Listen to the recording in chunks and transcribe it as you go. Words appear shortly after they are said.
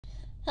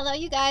Hello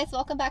you guys,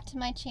 welcome back to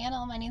my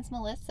channel. My name's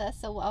Melissa,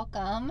 so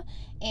welcome.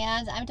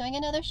 And I'm doing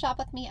another shop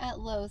with me at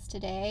Lowe's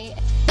today.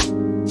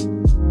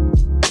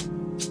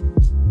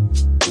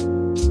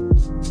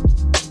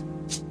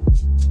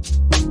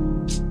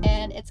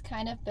 And it's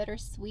kind of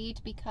bittersweet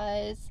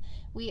because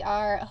we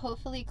are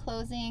hopefully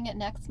closing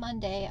next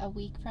Monday, a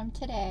week from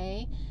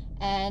today,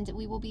 and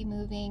we will be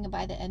moving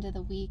by the end of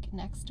the week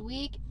next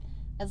week.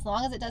 As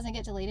long as it doesn't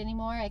get delayed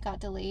anymore. It got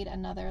delayed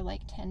another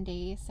like 10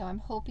 days. So I'm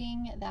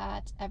hoping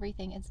that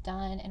everything is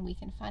done and we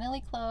can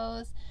finally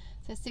close.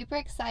 So super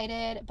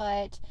excited,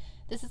 but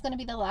this is going to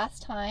be the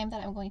last time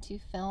that I'm going to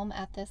film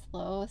at this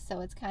Lowe's. So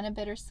it's kind of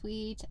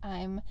bittersweet.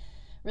 I'm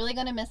really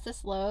going to miss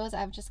this Lowe's.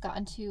 I've just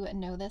gotten to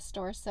know this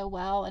store so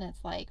well, and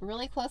it's like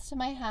really close to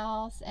my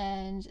house,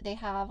 and they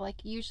have like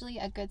usually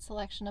a good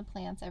selection of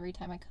plants every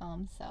time I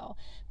come. So I'm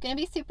going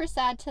to be super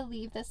sad to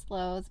leave this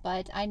Lowe's,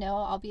 but I know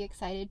I'll be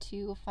excited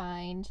to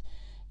find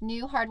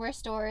new hardware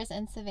stores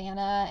in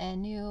Savannah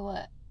and new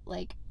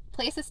like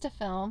places to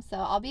film, so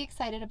I'll be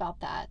excited about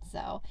that.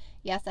 So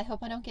yes, I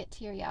hope I don't get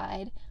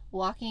teary-eyed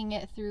walking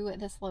through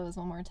this Lowe's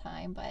one more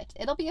time, but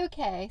it'll be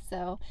okay.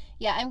 So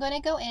yeah, I'm going to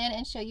go in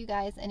and show you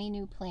guys any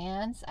new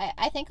plants.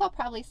 I think I'll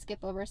probably skip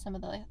over some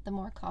of the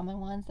more common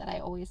ones that I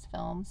always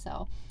film.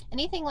 So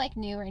anything like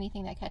new or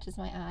anything that catches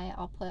my eye,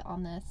 I'll put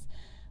on this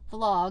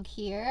vlog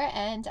here,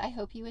 and I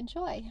hope you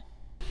enjoy.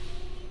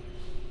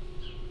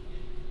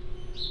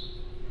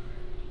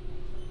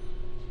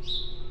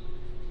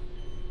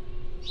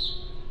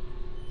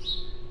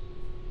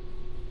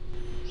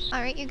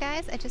 Alright you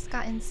guys, I just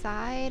got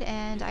inside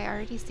and I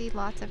already see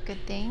lots of good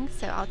things,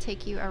 so I'll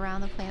take you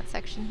around the plant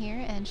section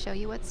here and show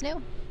you what's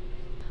new.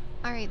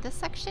 Alright, this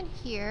section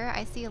here,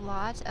 I see a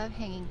lot of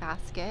hanging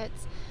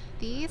baskets.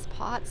 These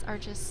pots are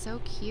just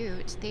so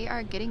cute. They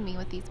are getting me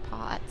with these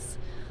pots.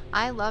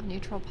 I love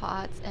neutral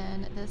pots,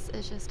 and this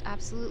is just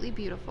absolutely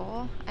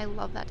beautiful. I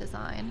love that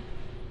design.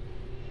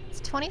 It's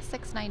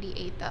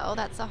 $26.98 though.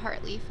 That's a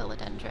heartleaf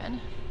philodendron.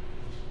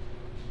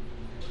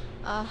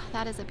 Oh,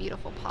 that is a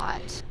beautiful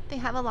pot. They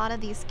have a lot of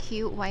these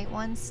cute white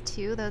ones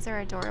too. Those are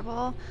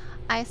adorable.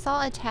 I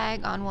saw a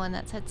tag on one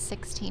that said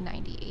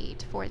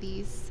 $16.98 for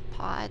these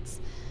pots.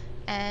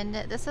 And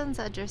this one's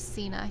a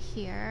Dracaena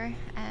here,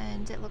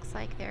 and it looks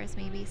like there's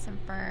maybe some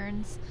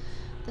ferns.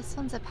 This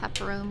one's a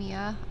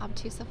Peperomia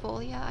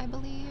obtusifolia, I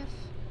believe.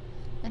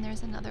 And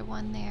there's another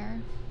one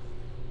there.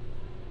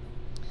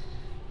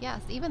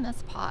 Yes, even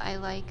this pot, I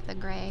like the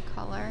gray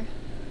color.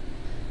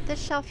 This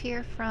shelf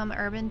here from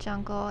Urban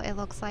Jungle, it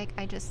looks like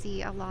I just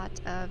see a lot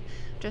of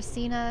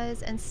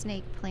Dracaenas and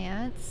snake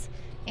plants,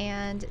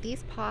 and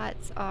these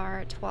pots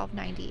are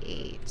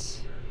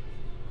 $12.98.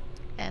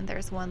 And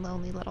there's one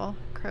lonely little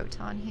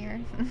croton here.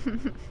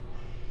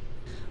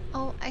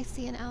 Oh, I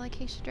see an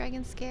alocasia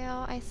dragon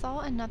scale. I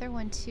saw another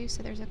one too,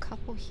 so there's a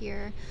couple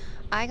here.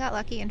 I got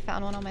lucky and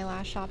found one on my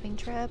last shopping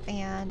trip,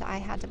 and I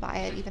had to buy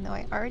it even though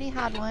I already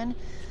had one.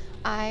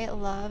 I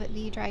love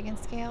the dragon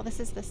scale. This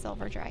is the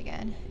silver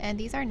dragon, and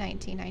these are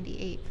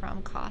 $19.98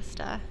 from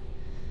Costa.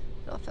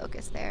 It'll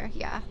focus there.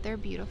 Yeah, they're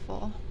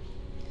beautiful.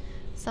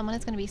 Someone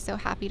is going to be so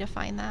happy to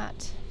find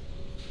that.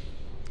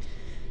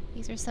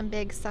 These are some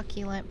big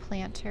succulent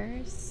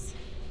planters.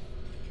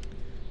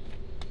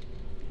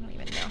 I don't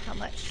even know how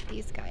much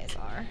these guys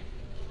are.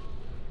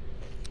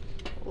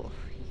 Ooh.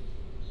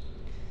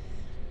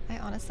 I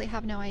honestly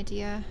have no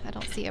idea. I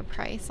don't see a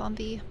price on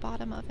the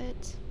bottom of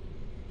it.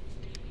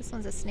 This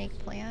one's a snake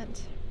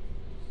plant.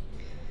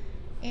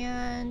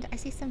 And I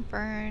see some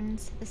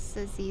ferns. This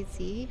is a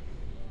ZZ.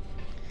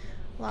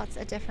 Lots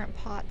of different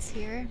pots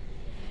here.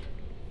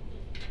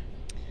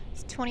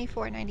 It's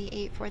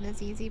 $24.98 for the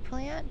ZZ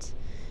plant.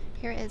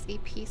 Here is a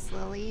peace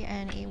lily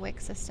and a wick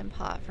system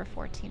pot for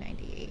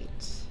 $14.98.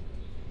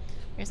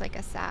 There's like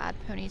a sad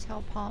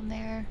ponytail palm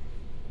there.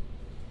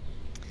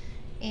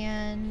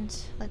 And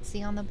let's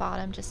see on the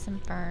bottom, just some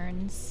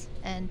ferns.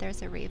 And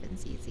there's a raven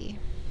ZZ.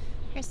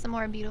 Here's some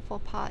more beautiful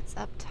pots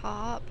up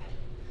top.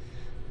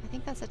 I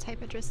think that's a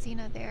type of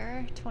Dracaena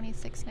there,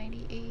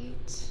 $26.98.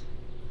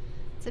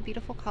 It's a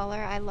beautiful color.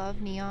 I love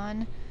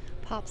neon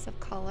pops of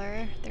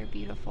color. They're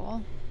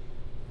beautiful.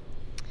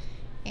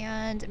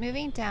 And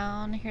moving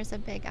down, here's a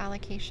big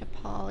alocasia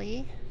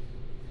poly.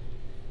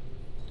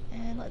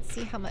 And let's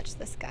see how much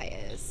this guy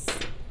is.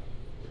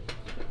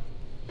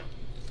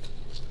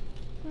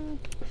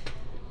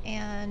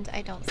 And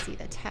I don't see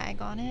the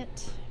tag on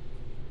it.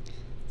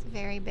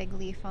 Very big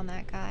leaf on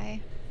that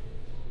guy.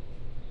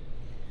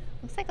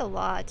 Looks like a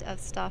lot of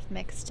stuff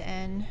mixed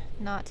in,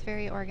 not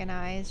very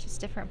organized,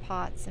 just different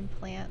pots and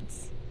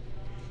plants.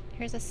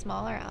 Here's a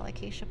smaller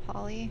alocasia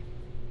poly.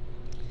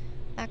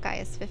 That guy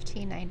is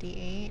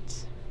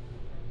 $15.98.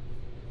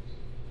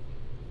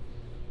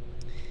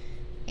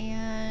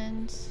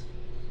 And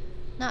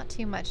not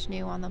too much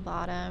new on the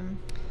bottom.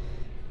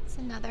 It's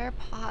another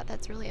pot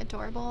that's really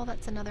adorable.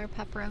 That's another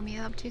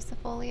Peperomia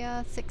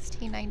obtusifolia,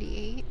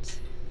 $16.98.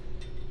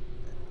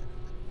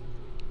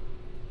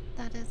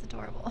 That is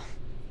adorable.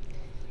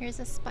 Here's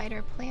a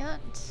spider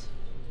plant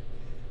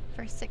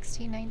for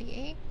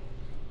 $16.98.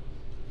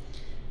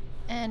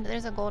 And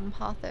there's a golden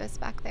pothos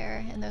back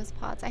there in those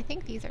pots. I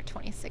think these are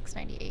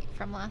 $26.98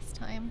 from last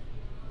time.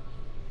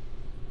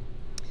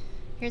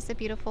 Here's a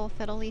beautiful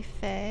fiddle leaf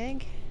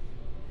fig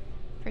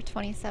for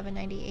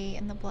 $27.98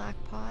 in the black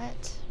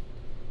pot.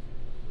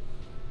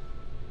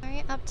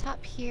 Alright, up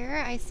top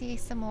here I see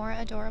some more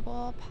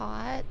adorable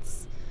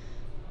pots.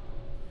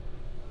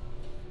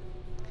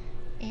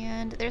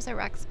 And there's a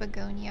Rex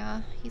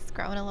begonia. He's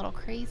growing a little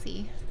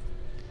crazy.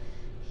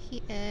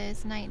 He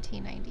is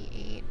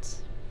 $19.98.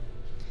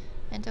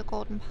 And a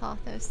golden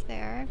pothos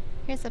there.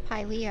 Here's a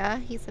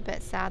pilea. He's a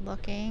bit sad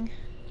looking.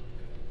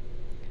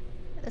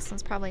 This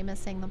one's probably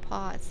missing the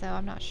pot, so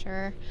I'm not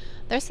sure.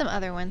 There's some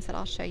other ones that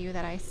I'll show you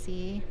that I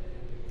see.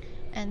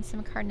 And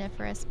some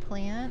carnivorous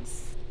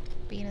plants.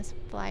 Venus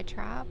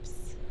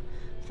flytraps.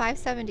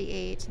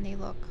 $5.78, and they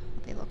look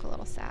a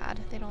little sad.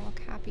 They don't look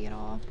happy at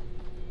all.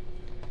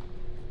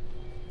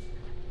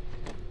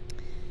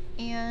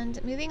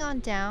 And moving on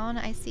down,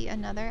 I see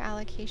another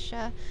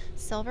alocasia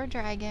silver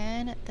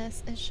dragon.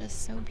 This is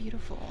just so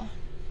beautiful.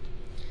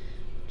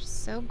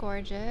 Just so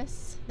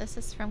gorgeous. This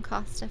is from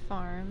Costa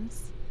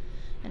Farms,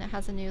 and it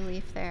has a new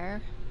leaf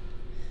there.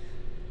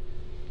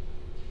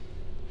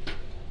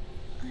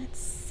 Let's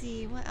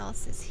see, what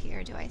else is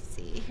here do I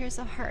see? Here's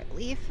a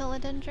heartleaf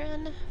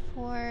philodendron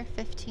for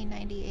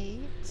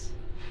 $15.98.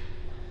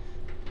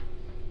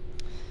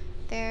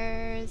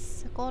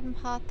 There's a golden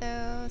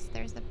pothos,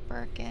 there's a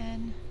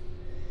Birkin,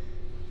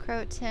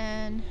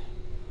 croton,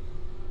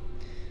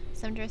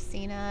 some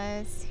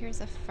dracaenas. Here's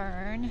a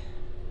fern.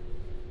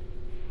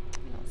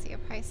 I don't see a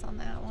price on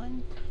that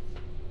one.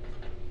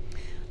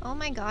 Oh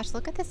my gosh,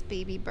 look at this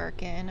baby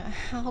Birkin.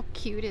 How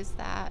cute is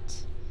that?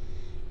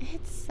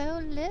 It's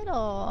so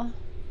little.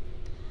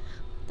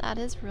 That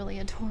is really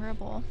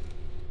adorable.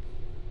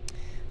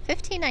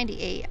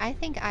 $15.98. I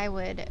think I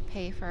would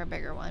pay for a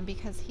bigger one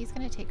because he's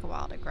going to take a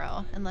while to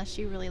grow unless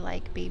you really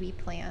like baby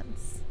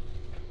plants.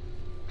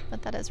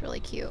 But that is really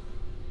cute.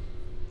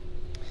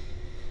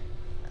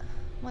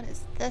 What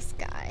is this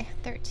guy?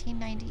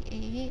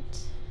 $13.98.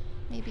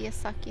 Maybe a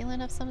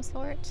succulent of some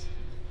sort.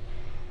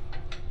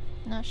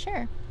 Not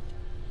sure.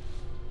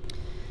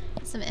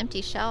 Some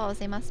empty shelves.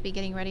 They must be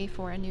getting ready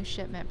for a new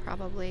shipment,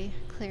 probably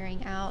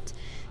clearing out.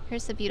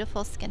 Here's a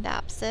beautiful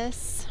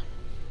Scindapsus.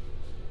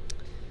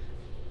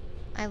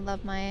 I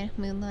love my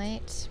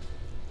Moonlight.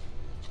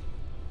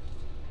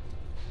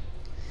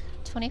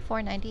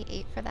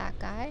 $24.98 for that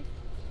guy.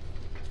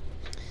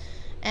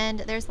 And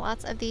there's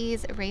lots of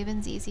these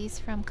Raven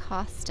ZZs from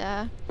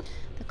Costa.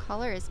 The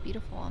color is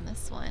beautiful on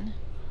this one.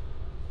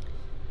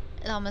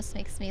 It almost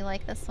makes me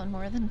like this one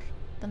more than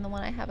the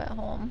one I have at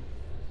home.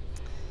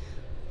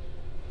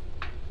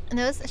 And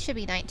those should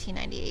be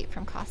 $19.98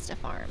 from Costa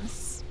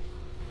Farms.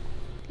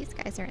 These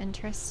guys are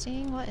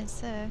interesting. What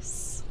is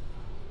this?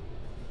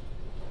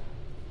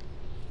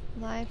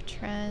 Live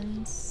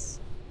Trends.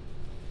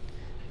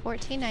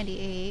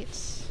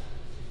 $14.98.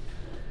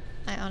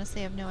 I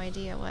honestly have no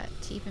idea what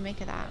to even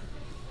make of that.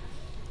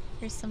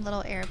 Here's some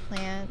little air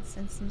plants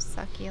and some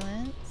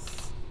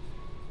succulents.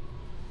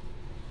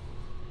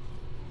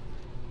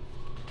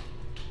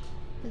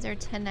 Those are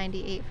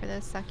 $10.98 for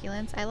those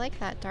succulents. I like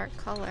that dark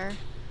color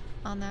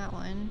on that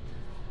one.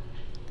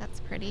 That's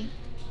pretty.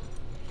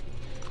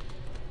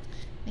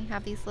 They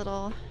have these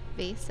little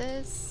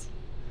vases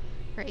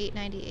for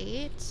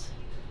 $8.98.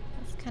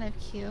 That's kind of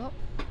cute.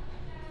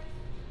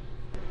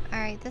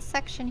 Alright, this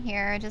section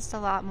here, just a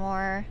lot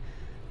more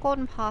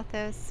golden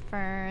pothos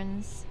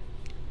ferns.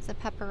 There's a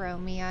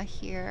peperomia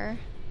here.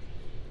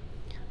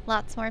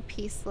 Lots more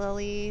peace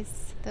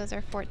lilies. Those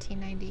are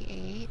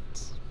 $14.98.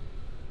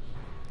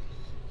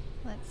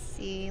 Let's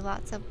see,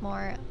 lots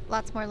more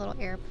little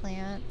air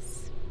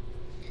plants.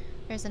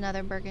 There's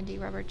another burgundy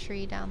rubber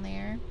tree down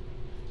there.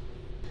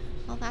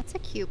 Well, that's a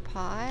cute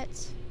pot.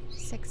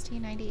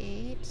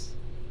 $16.98.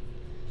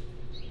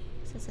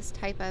 This is this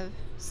type of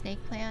snake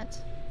plant,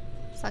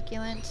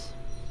 succulent.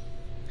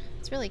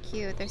 It's really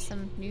cute. There's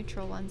some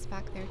neutral ones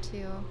back there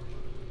too.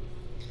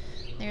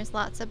 There's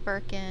lots of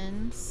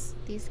Birkins.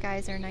 These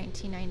guys are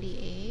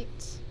 $19.98.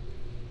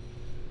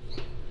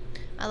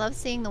 I love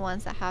seeing the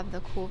ones that have the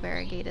cool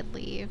variegated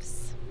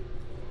leaves.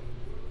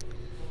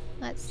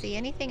 Let's see,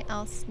 anything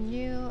else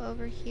new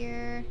over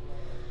here?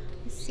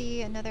 I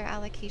see another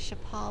Alocasia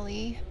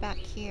poly back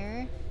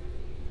here.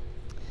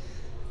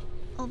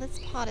 Oh, this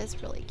pot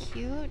is really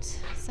cute.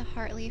 It's a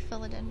heartleaf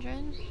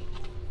philodendron.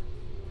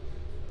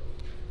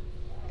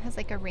 It has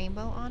like a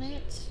rainbow on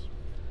it.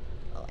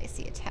 Oh, I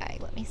see a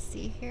tag. Let me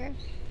see here.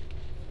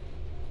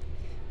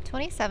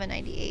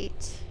 $27.98.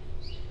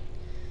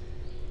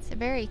 It's a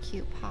very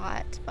cute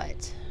pot,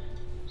 but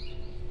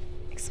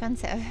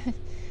expensive.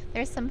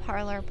 There's some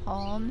parlor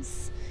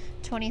palms.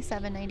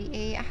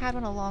 $27.98. I had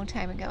one a long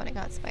time ago and it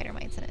got spider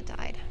mites and it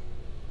died.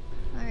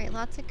 Alright,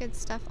 lots of good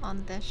stuff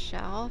on this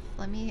shelf.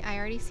 I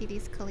already see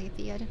these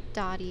Calathea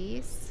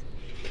dotties.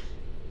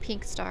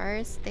 Pink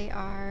stars. They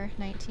are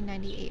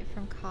 $19.98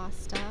 from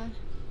Costa.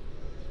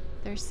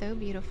 They're so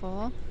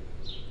beautiful.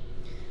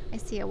 I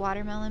see a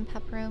watermelon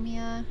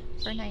peperomia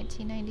for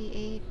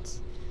 $19.98.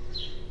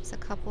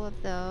 There's a couple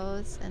of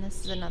those, and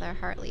this is another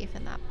heart leaf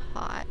in that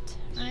pot.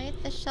 Alright,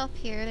 this shelf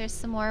here, there's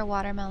some more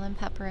watermelon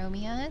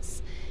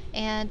peperomias,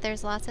 and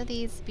there's lots of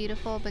these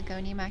beautiful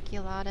begonia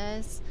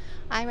maculatas.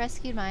 I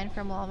rescued mine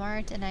from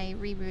Walmart and I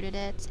rerooted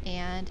it,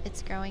 and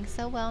it's growing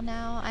so well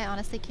now. I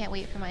honestly can't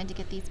wait for mine to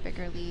get these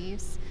bigger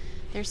leaves.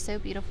 They're so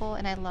beautiful,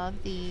 and I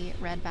love the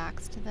red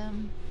backs to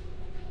them.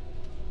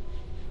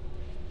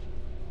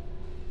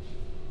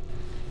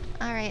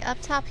 Alright, up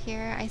top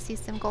here I see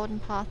some golden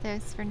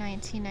pothos for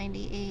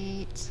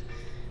 $19.98.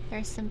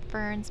 There's some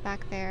ferns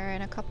back there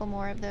and a couple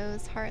more of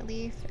those heart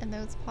leaf in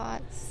those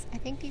pots. I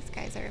think these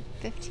guys are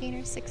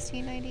 $15 or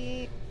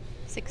 $16.98.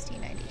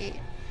 $16.98.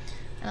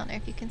 I don't know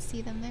if you can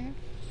see them there.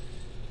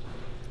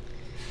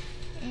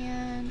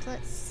 And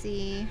let's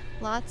see,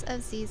 lots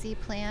of ZZ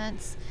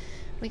plants.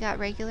 We got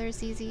regular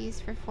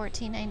ZZs for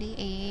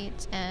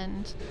 $14.98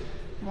 and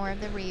more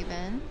of the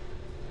raven.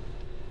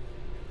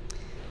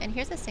 And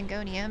here's a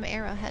syngonium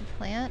arrowhead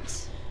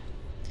plant.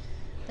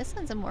 This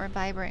one's a more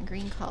vibrant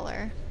green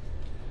color.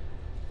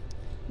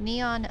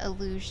 Neon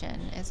Illusion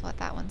is what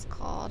that one's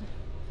called.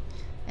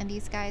 And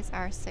these guys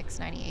are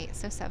 $6.98,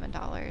 so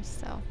 $7,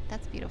 so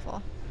that's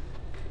beautiful.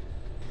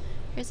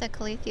 Here's a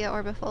Calathea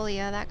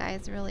orbifolia. That guy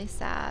is really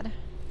sad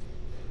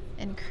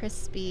and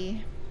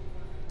crispy.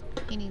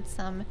 He needs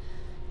some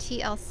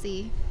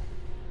TLC.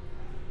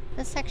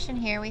 This section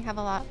here, we have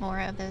a lot more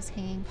of those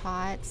hanging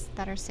pots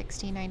that are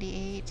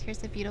 $16.98.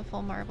 Here's a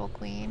beautiful marble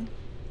queen.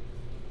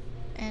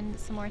 And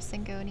some more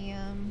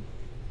syngonium.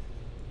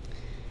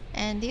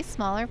 And these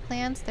smaller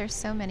plants, there's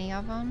so many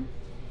of them.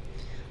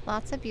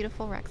 Lots of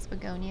beautiful Rex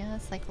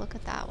begonias. Like, look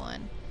at that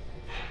one.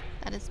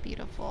 That is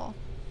beautiful.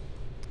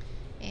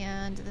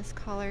 And this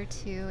color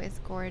too is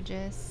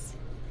gorgeous.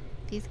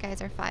 These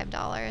guys are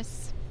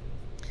 $5.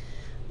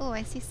 Oh,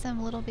 I see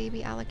some little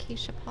baby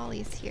alocasia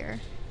polys here.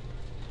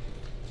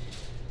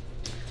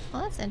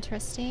 Well, that's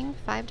interesting.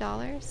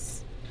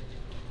 $5.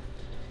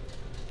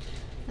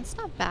 That's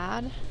not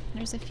bad.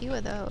 There's a few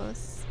of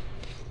those.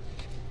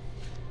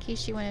 In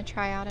case you want to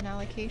try out an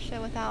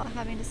alocasia without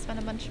having to spend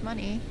a bunch of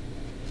money.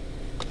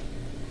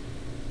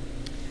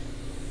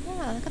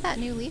 Yeah, look at that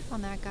new leaf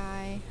on that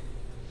guy.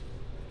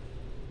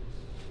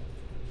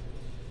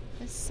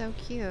 It's so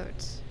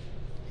cute.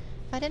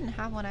 If I didn't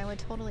have one, I would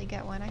totally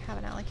get one. I have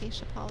an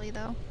alocasia poly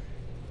though.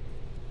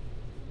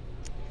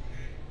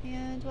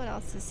 And what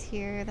else is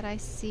here that I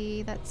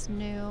see that's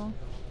new?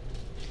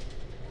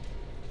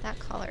 That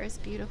color is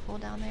beautiful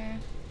down there.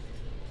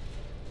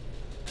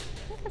 I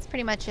think that's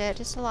pretty much it.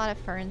 Just a lot of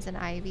ferns and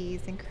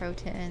ivies and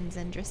crotons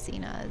and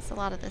dracaenas. A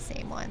lot of the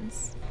same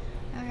ones.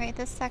 Alright,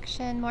 this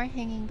section, more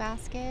hanging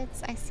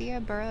baskets. I see a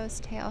burro's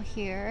tail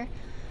here.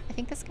 I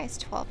think this guy's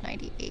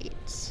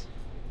 $12.98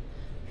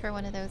 for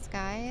one of those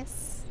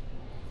guys.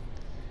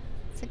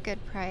 It's a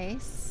good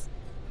price.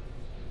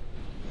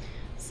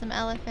 Some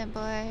elephant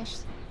bush.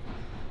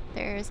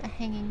 There's a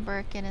hanging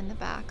birkin in the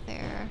back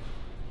there.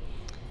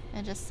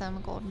 And just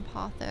some golden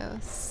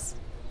pothos.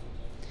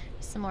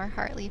 Some more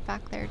heartleaf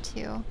back there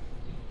too.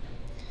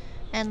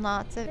 And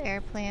lots of air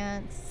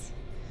plants.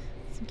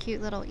 Some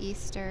cute little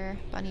Easter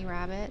bunny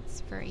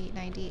rabbits for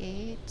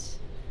 $8.98.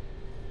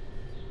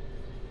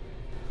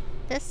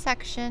 This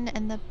section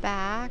in the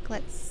back,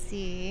 let's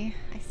see.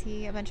 I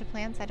see a bunch of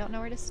plants. I don't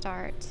know where to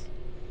start.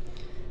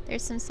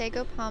 There's some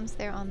sago palms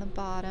there on the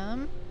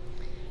bottom.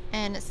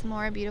 And some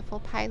more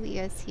beautiful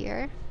pileas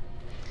here.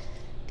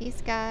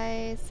 These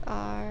guys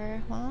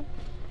are, well,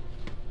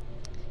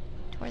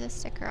 tore the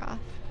sticker off.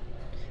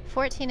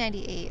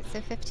 $14.98, so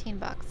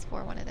 $15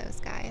 for one of those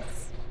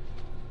guys.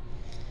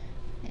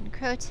 And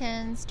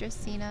crotons,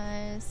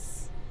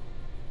 dracaenas.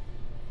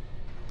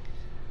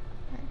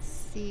 Let's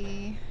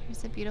see.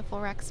 Here's a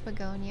beautiful Rex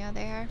begonia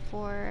there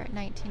for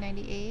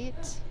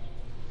 $19.98.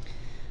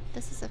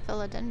 This is a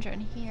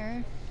philodendron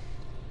here.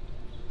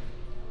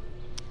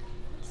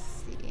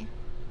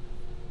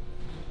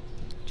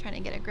 Trying to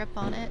get a grip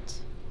on it.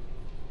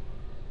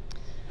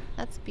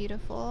 That's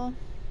beautiful.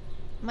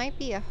 Might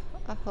be a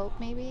hope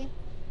maybe.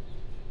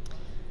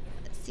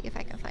 Let's see if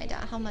I can find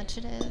out how much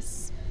it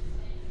is.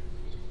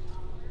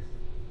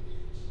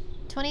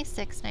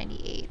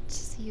 $26.98.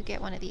 So you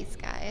get one of these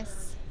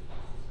guys.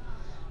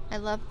 I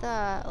love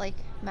the like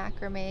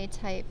macrame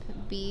type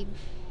bead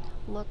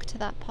look to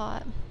that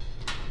pot.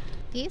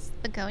 These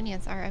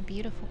begonias are a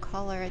beautiful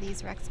color.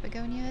 These Rex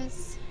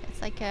begonias.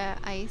 It's like a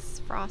ice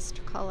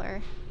frost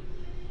color.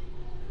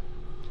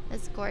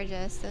 It's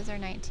gorgeous. Those are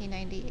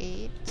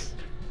 $19.98.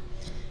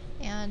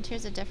 And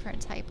here's a different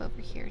type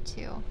over here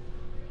too.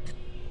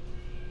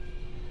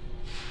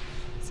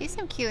 See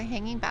some cute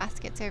hanging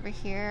baskets over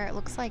here. It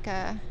looks like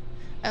a,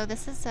 oh,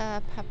 this is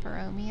a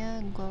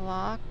peperomia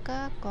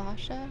glauca,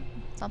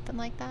 something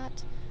like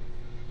that,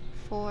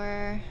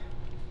 for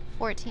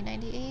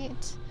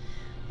 $14.98.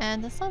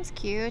 And this one's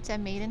cute, a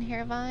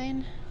maidenhair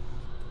vine.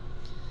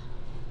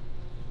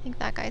 I think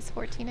that guy's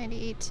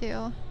 $14.98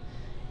 too.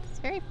 It's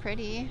very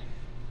pretty.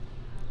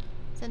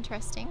 It's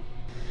interesting.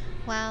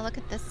 Wow, look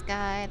at this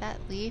guy. That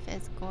leaf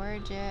is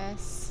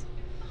gorgeous.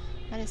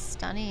 That is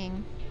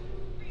stunning.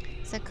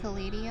 It's a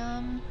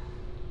caladium,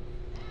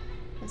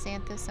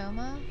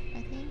 xanthosoma,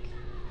 I think.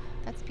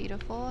 That's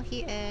beautiful.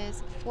 He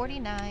is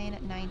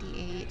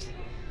 $49.98.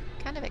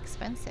 Kind of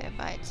expensive,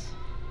 but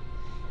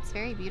it's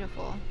very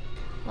beautiful.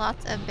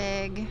 Lots of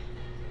big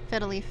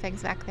fiddle leaf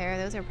figs back there.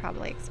 Those are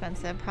probably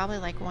expensive, probably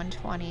like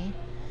 $120.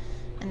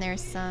 And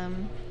there's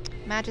some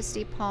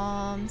Majesty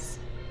palms,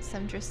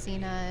 some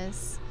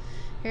dracaenas.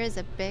 Here's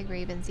a big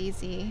Raven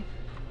ZZ. I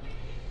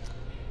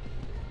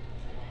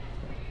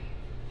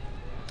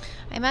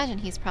imagine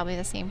he's probably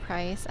the same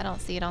price. I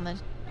don't see it on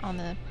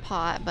the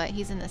pot, but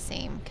he's in the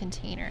same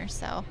container.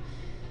 So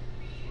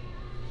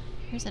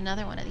here's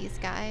another one of these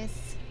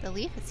guys. The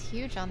leaf is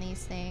huge on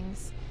these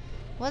things.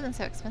 If it wasn't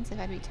so expensive,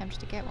 I'd be tempted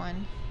to get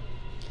one.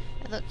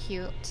 It looked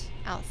cute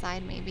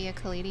outside, maybe a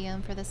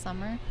caladium for the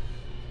summer.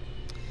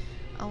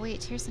 Oh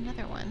wait, here's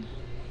another one.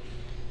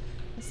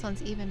 This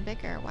one's even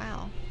bigger.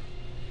 Wow.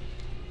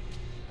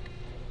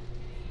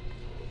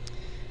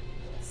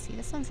 Let's see,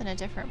 this one's in a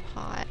different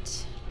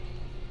pot.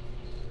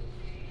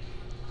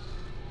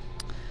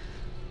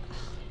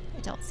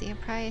 I don't see a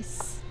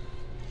price.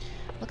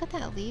 Look at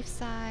that leaf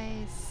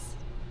size.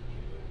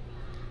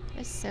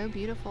 It's so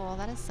beautiful.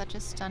 That is such a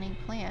stunning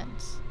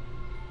plant.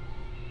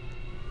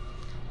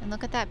 And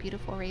look at that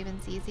beautiful Raven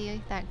ZZ,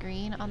 that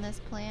green on this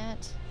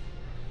plant.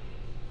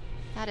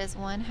 That is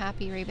one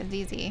happy Raven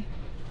ZZ.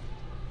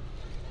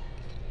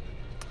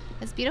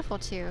 It's beautiful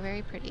too,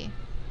 very pretty.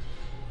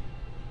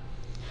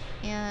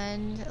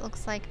 And it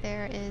looks like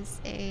there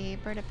is a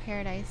bird of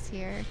paradise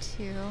here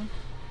too.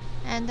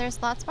 And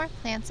there's lots more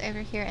plants over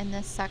here in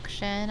this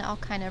section. I'll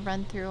kind of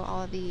run through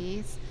all of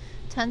these.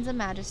 Tons of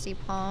Majesty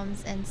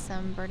palms and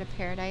some bird of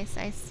paradise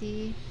I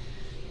see.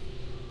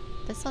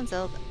 This one's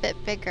a bit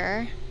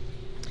bigger.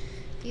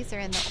 These are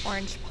in the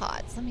orange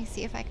pots. Let me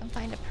see if I can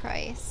find a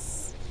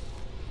price.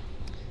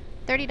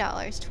 $30,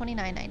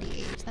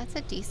 $29.98. That's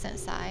a decent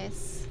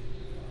size.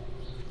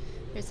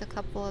 There's a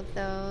couple of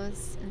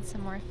those and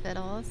some more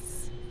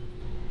fiddles.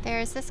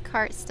 There's this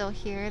cart still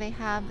here. They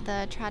have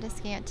the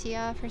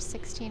Tradescantia for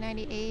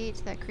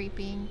 $16.98, that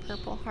creeping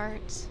purple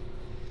heart.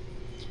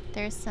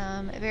 There's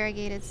some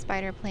variegated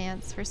spider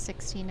plants for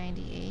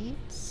 $16.98.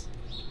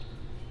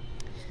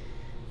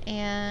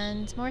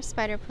 And more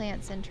spider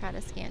plants and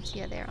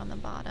Tradescantia there on the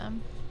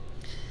bottom.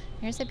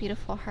 Here's a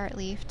beautiful heart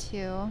leaf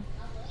too.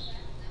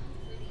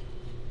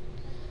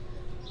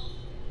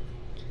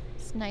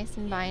 It's nice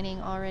and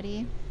vining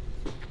already.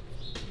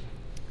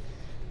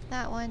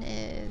 That one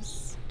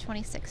is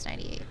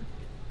 $26.98.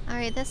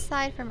 Alright, this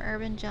side from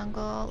Urban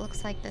Jungle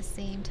looks like the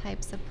same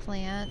types of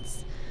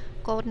plants.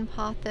 Golden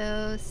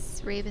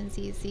pothos, Raven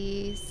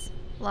ZZs,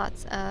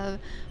 lots of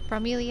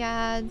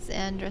bromeliads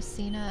and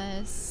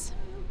dracaenas.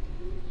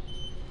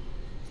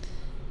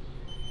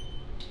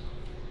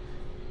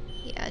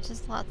 Yeah,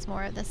 just lots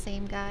more of the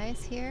same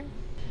guys here.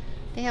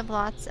 They have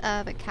lots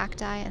of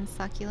cacti and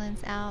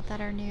succulents out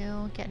that are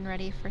new, getting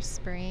ready for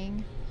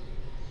spring.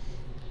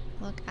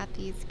 Look at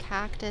these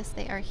cactus,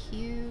 they are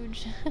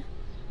huge.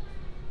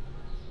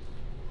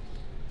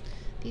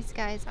 These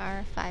guys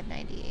are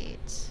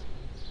 $5.98.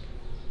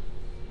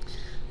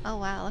 Oh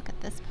wow, look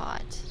at this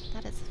pot.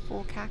 That is a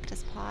full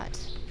cactus pot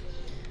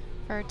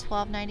for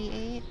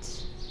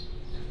 $12.98.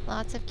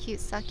 Lots of cute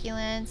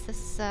succulents. This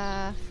is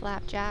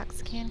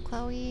Flapjacks Can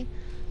Chloe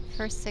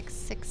for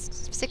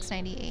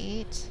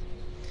 $6.98.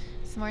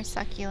 Some more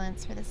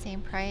succulents for the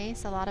same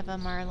price. A lot of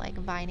them are like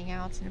vining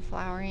out and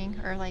flowering,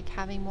 or like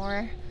having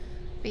more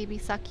baby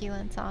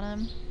succulents on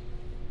them.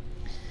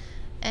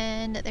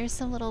 And there's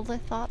some little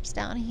lithops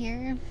down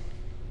here.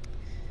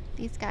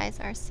 These guys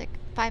are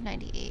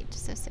 $5.98,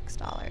 so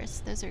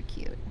 $6. Those are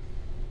cute.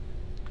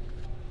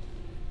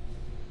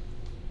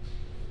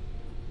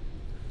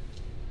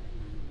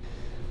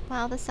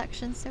 Wow, this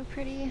section's so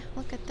pretty.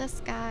 Look at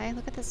this guy.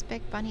 Look at this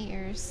big bunny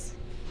ears.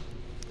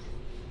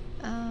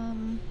 I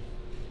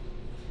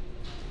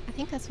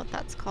think that's what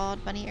that's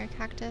called. Bunny ear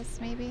cactus,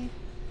 maybe.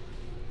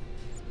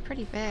 It's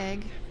pretty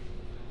big.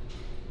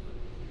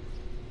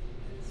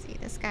 See,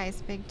 this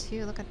guy's big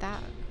too. Look at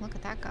that. Look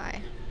at that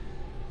guy.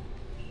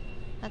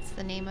 That's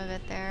the name of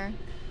it there.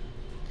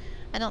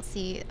 I don't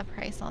see a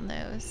price on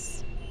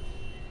those.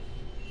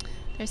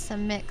 There's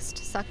some mixed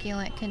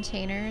succulent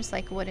containers,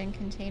 like wooden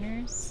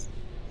containers.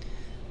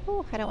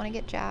 Ooh, I don't want to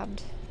get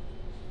jabbed.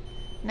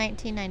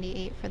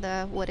 $19.98 for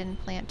the wooden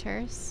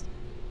planters.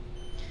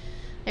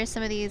 There's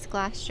some of these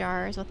glass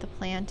jars with the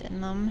plant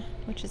in them,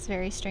 which is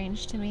very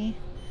strange to me,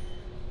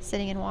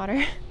 sitting in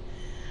water.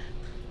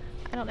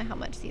 I don't know how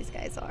much these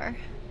guys are.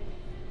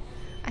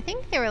 I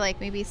think they were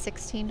like maybe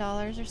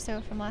 $16 or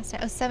so from last time.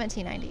 Oh,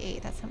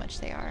 $17.98, that's how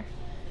much they are.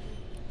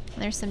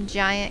 And there's some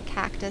giant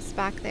cactus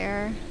back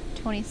there,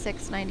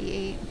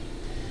 $26.98.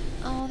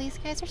 Oh, these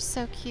guys are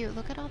so cute.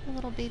 Look at all the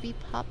little baby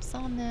pups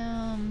on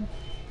them.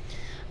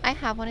 I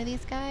have one of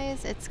these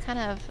guys. It's kind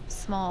of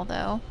small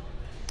though.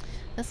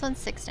 This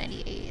one's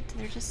 $6.98.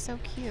 They're just so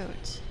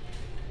cute.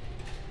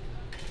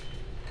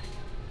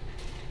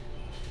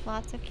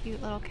 Lots of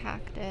cute little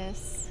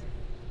cactus.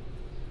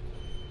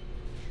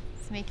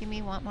 It's making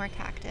me want more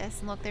cactus.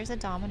 And look, there's a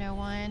domino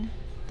one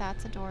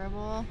That's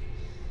adorable.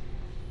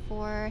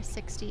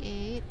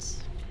 $4.68.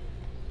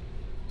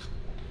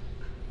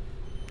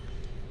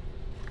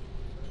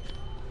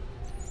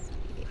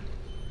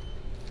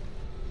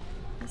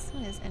 This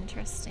one is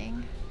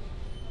interesting.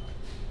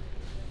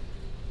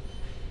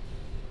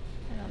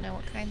 I don't know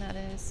what kind that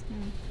is.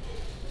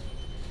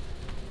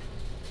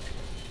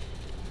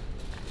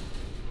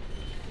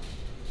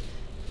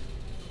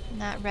 And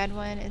that red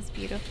one is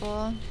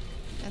beautiful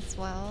as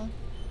well.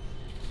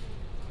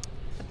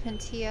 The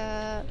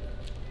Pentia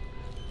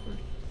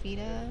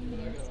Rufida.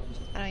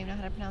 I don't even know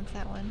how to pronounce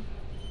that one.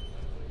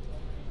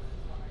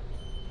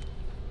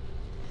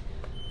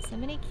 So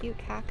many cute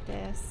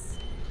cactus.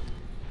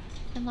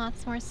 And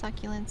lots more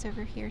succulents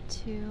over here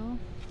too.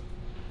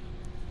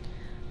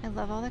 I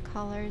love all the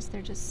colors.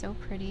 They're just so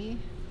pretty.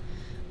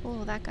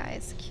 Oh, that guy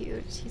is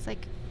cute. He's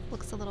like,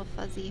 looks a little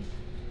fuzzy.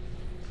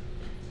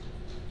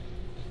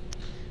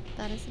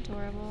 That is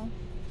adorable.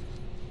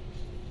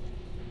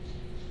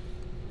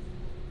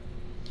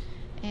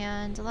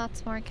 And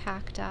lots more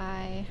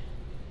cacti.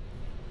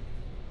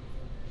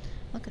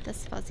 Look at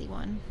this fuzzy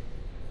one.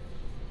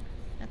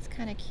 That's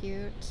kind of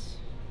cute.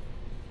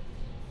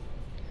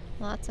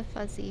 Lots of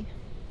fuzzy.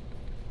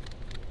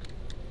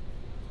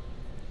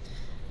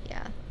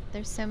 Yeah,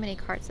 there's so many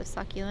carts of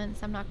succulents.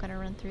 I'm not going to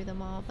run through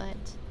them all, but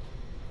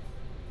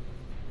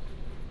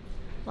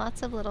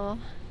lots of little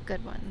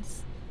good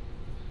ones.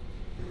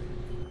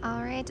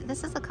 Alright,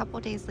 this is a couple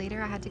days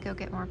later. I had to go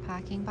get more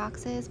packing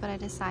boxes, but I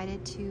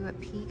decided to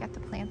peek at the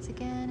plants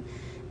again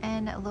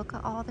and look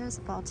at all those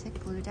Baltic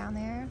blue down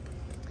there.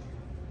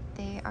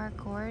 They are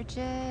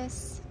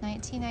gorgeous.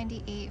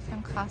 1998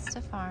 from Costa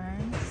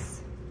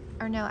Farms.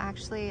 Or no,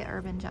 actually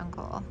Urban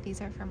Jungle.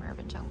 These are from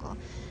Urban Jungle.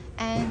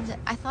 And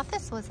I thought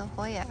this was a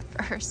Hoya at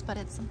first, but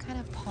it's some kind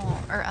of palm,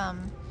 or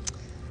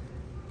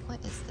what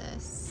is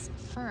this?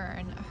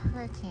 Fern, a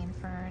hurricane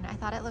fern. I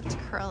thought it looked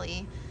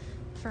curly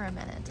for a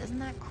minute. Isn't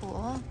that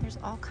cool? There's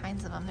all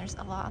kinds of them. There's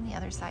a lot on the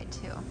other side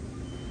too.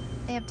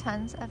 They have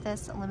tons of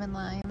this lemon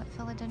lime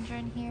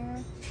philodendron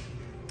here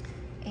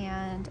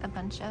and a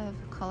bunch of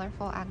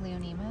colorful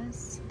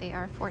aglaonemas. They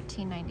are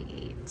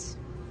 $14.98.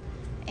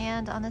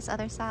 And on this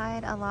other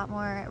side, a lot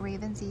more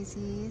raven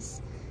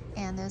ZZs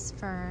and those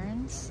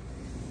ferns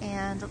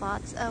and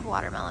lots of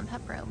watermelon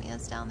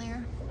peperomias down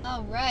there.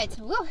 All right,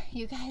 woo,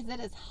 you guys, it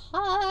is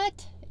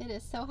hot. It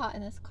is so hot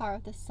in this car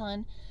with the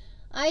sun.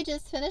 I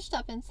just finished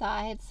up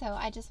inside, so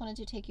I just wanted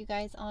to take you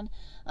guys on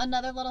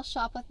another little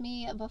shop with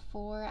me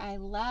before I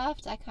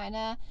left. I kind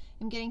of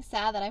am getting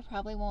sad that I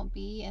probably won't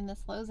be in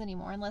this Lowe's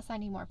anymore unless I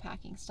need more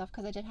packing stuff,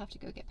 because I did have to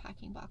go get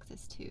packing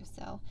boxes too.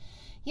 So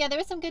yeah, there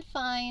were some good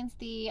finds.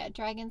 The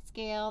dragon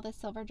scale, the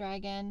silver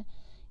dragon,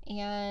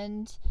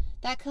 and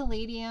that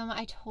caladium.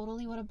 I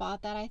totally would have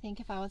bought that, I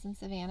think, if I was in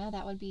Savannah.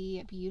 That would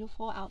be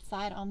beautiful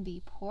outside on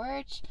the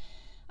porch.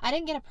 I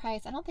didn't get a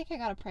price. I don't think I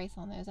got a price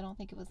on those. I don't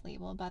think it was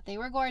labeled, but they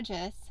were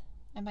gorgeous.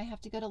 I might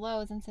have to go to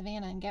Lowe's in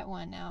Savannah and get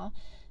one now.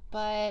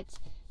 But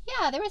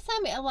yeah, there was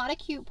a lot of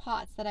cute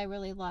pots that I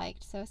really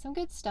liked. So some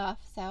good stuff.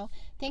 So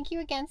thank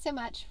you again so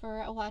much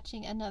for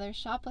watching another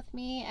shop with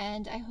me,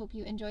 and I hope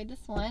you enjoyed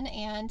this one.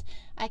 And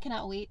I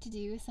cannot wait to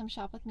do some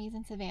shop with me's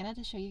in Savannah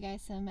to show you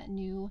guys some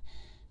new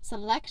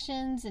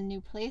selections and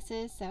new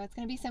places. So it's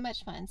going to be so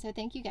much fun. So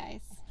thank you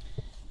guys.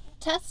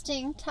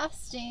 Testing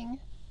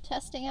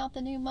out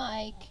the new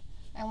mic.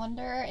 I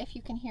wonder if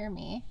you can hear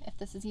me, if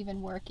this is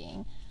even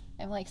working.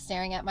 I'm like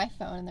staring at my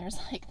phone and there's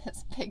like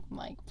this big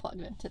mic plugged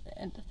into the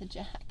end of the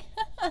jack.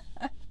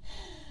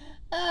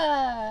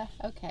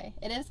 Okay,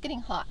 it is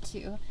getting hot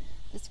too.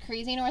 This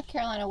crazy North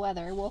Carolina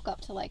weather woke up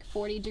to like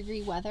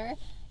 40-degree weather,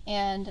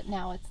 and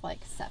now it's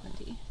like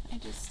 70. I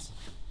just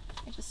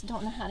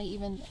don't know how to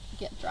even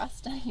get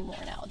dressed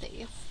anymore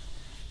nowadays.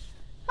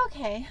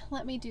 Okay,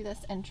 let me do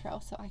this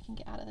intro so I can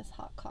get out of this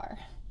hot car.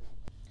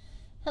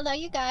 Hello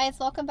you guys,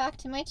 welcome back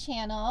to my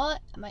channel.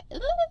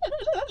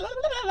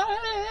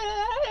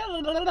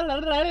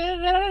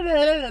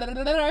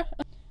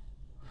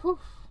 Whew.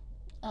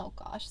 Oh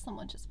gosh,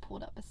 someone just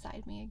pulled up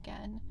beside me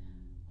again.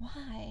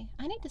 Why?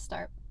 I need to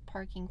start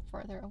parking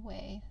further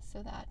away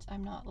so that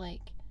I'm not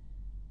like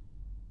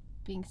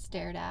being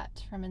stared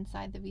at from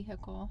inside the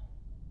vehicle.